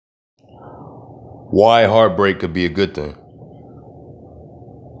why heartbreak could be a good thing,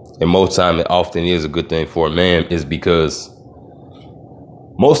 and most time it often is a good thing for a man, is because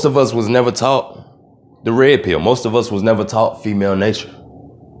most of us was never taught the red pill. Most of us was never taught female nature.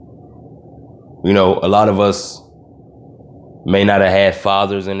 You know, a lot of us may not have had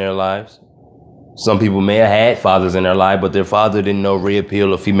fathers in their lives. Some people may have had fathers in their life, but their father didn't know red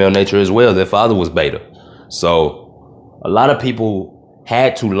pill or female nature as well. Their father was beta. So a lot of people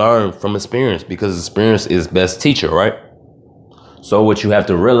had to learn from experience, because experience is best teacher, right? So what you have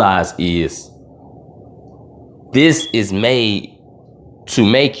to realize is this is made to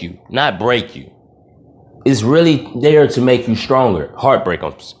make you, not break you. It's really there to make you stronger. Heartbreak,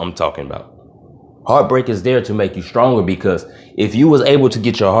 I'm talking about. Heartbreak is there to make you stronger, because if you was able to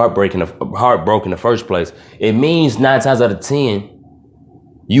get your heart broken in the first place, it means 9 times out of 10,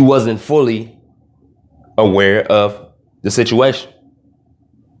 you wasn't fully aware of the situation.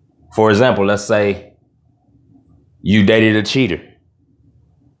 For example, let's say you dated a cheater,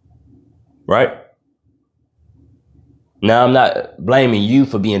 right? Now, I'm not blaming you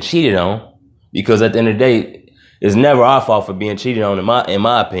for being cheated on, because at the end of the day, it's never our fault for being cheated on, in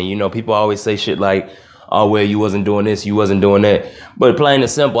my opinion. You know, people always say shit like, oh, well, you wasn't doing this, you wasn't doing that. But plain and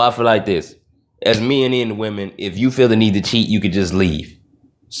simple, I feel like this. As men and women, if you feel the need to cheat, you could just leave.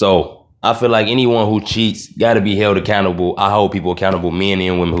 So I feel like anyone who cheats got to be held accountable. I hold people accountable, men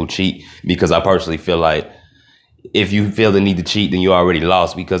and women who cheat, because I personally feel like if you feel the need to cheat, then you already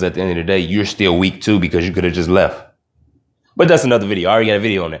lost, because at the end of the day, you're still weak too, because you could have just left. But that's another video. I already got a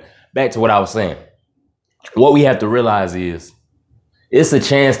video on that. Back to what I was saying. What we have to realize is it's a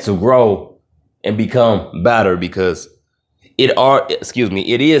chance to grow and become better, because it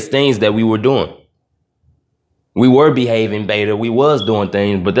is things that we were doing. We were behaving beta. We was doing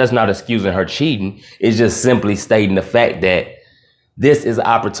things, but that's not excusing her cheating. It's just simply stating the fact that this is an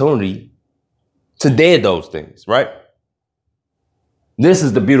opportunity to dead those things, right? This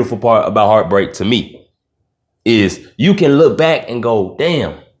is the beautiful part about heartbreak to me, is you can look back and go,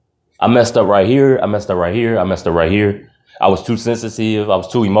 damn, I messed up right here. I messed up right here. I messed up right here. I was too sensitive. I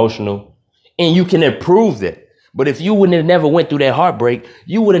was too emotional. And you can improve that. But if you wouldn't have never went through that heartbreak,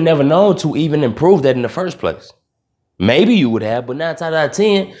 you would have never known to even improve that in the first place. Maybe you would have, but 9 times out of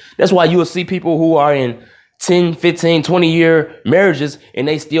 10, that's why you will see people who are in 10, 15, 20-year marriages, and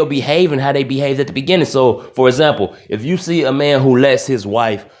they still behaving how they behaved at the beginning. So, for example, if you see a man who lets his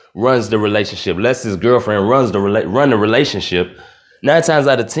wife runs the relationship, lets his girlfriend run the relationship, 9 times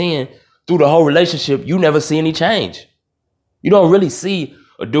out of 10, through the whole relationship, you never see any change. You don't really see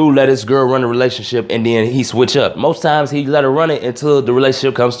a dude let his girl run a relationship and then he switch up. Most times he let her run it until the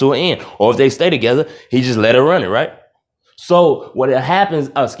relationship comes to an end. Or if they stay together, he just let her run it, right? So what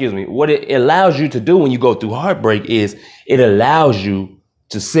it allows you to do when you go through heartbreak is it allows you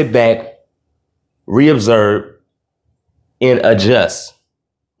to sit back, reobserve, and adjust,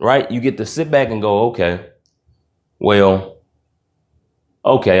 right? You get to sit back and go, okay, well,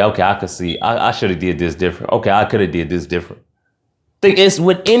 okay, I could see. I should have did this different. Okay, I could have did this different. Think it's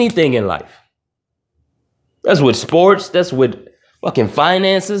with anything in life. That's with sports. That's with fucking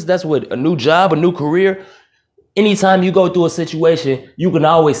finances. That's with a new job, a new career. Anytime you go through a situation, you can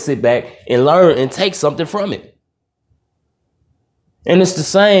always sit back and learn and take something from it. And it's the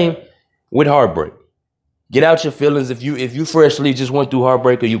same with heartbreak. Get out your feelings. If you freshly just went through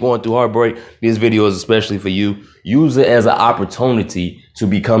heartbreak, or you're going through heartbreak, this video is especially for you. Use it as an opportunity to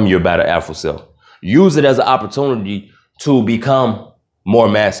become your better alpha self. Use it as an opportunity to become more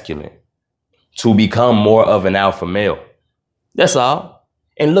masculine, to become more of an alpha male. That's all.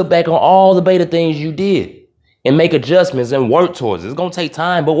 And look back on all the beta things you did and make adjustments and work towards it. It's going to take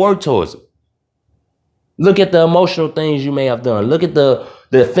time, but work towards it. Look at the emotional things you may have done. Look at the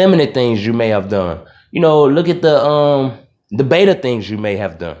feminine things you may have done. You know, look at the beta things you may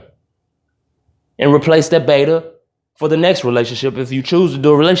have done, and replace that beta for the next relationship. If you choose to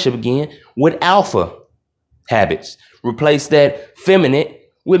do a relationship again, with alpha habits, replace that feminine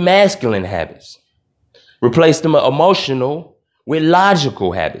with masculine habits, replace them emotional with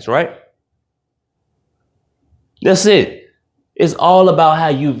logical habits, right? That's it. It's all about how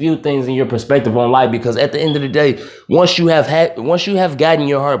you view things and your perspective on life, because at the end of the day, once you have gotten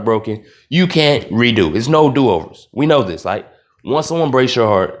your heart broken, you can't redo. It's no do-overs. We know this. Like, once someone breaks your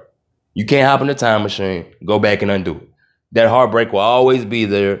heart, you can't hop in the time machine, go back and undo it. That heartbreak will always be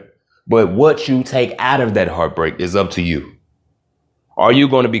there, but what you take out of that heartbreak is up to you. Are you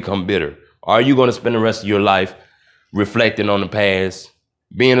going to become bitter? Are you going to spend the rest of your life reflecting on the past,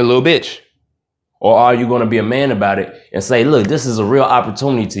 being a little bitch? Or are you going to be a man about it and say, look, this is a real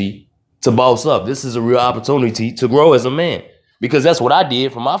opportunity to boss up. This is a real opportunity to grow as a man. Because that's what I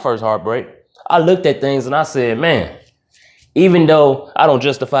did for my first heartbreak. I looked at things and I said, man, even though I don't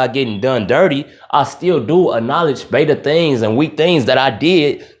justify getting done dirty, I still do acknowledge beta things and weak things that I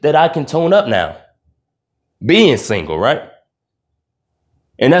did that I can tune up now. Being single, right?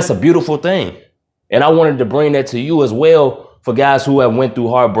 And that's a beautiful thing. And I wanted to bring that to you as well for guys who have went through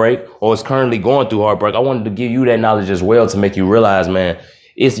heartbreak or is currently going through heartbreak. I wanted to give you that knowledge as well to make you realize, man,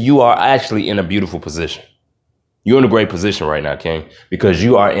 you are actually in a beautiful position. You're in a great position right now, King, because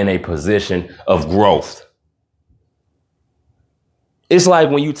you are in a position of growth. It's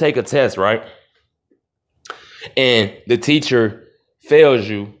like when you take a test, right? And the teacher fails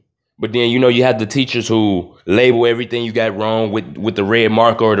you, but then, you have the teachers who label everything you got wrong with the red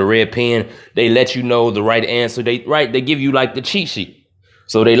marker or the red pen. They let you know the right answer. They give you like the cheat sheet.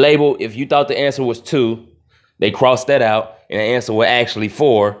 So they label, if you thought the answer was 2, they cross that out and the answer was actually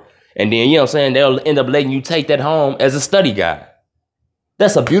 4. And then, they'll end up letting you take that home as a study guide.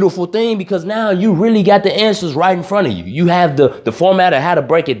 That's a beautiful thing because now you really got the answers right in front of you. You have the format of how to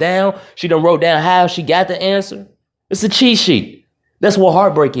break it down. She done wrote down how she got the answer. It's a cheat sheet. That's what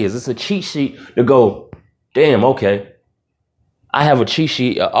heartbreak is. It's a cheat sheet to go, damn, okay. I have a cheat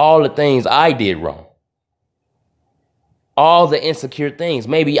sheet of all the things I did wrong. All the insecure things.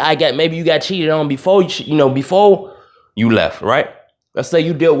 Maybe you got cheated on before you left, right? Let's say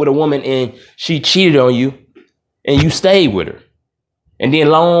you dealt with a woman and she cheated on you and you stayed with her. And then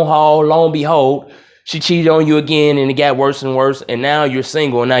long behold, she cheated on you again and it got worse and worse. And now you're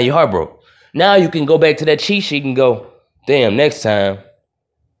single and now you're heartbroken. Now you can go back to that cheat sheet and go, damn, next time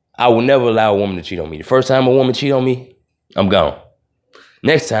I will never allow a woman to cheat on me. The first time a woman cheat on me, I'm gone.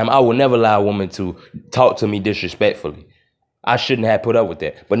 Next time I will never allow a woman to talk to me disrespectfully. I shouldn't have put up with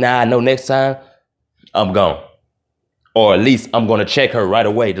that. But now I know next time I'm gone. Or at least I'm going to check her right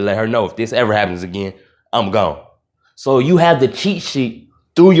away to let her know if this ever happens again, I'm gone. So you have the cheat sheet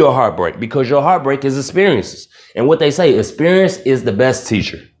through your heartbreak because your heartbreak is experiences. And what they say, experience is the best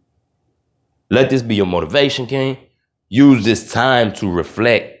teacher. Let this be your motivation, King. Use this time to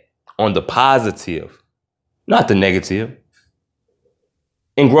reflect on the positive, not the negative,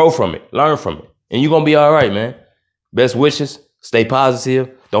 and grow from it, learn from it. And you're going to be all right, man. Best wishes. Stay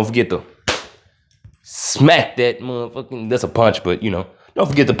positive. Don't forget to smack that motherfucking, that's a punch, but don't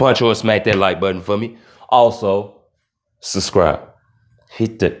forget to punch or smack that like button for me. Also, subscribe.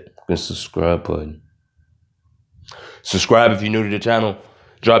 Hit that subscribe button. Subscribe if you're new to the channel.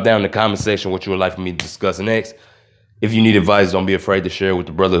 Drop down in the comment section what you would like for me to discuss next. If you need advice, don't be afraid to share with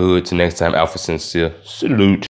the brotherhood. Till next time, AlphaSincere. Salute.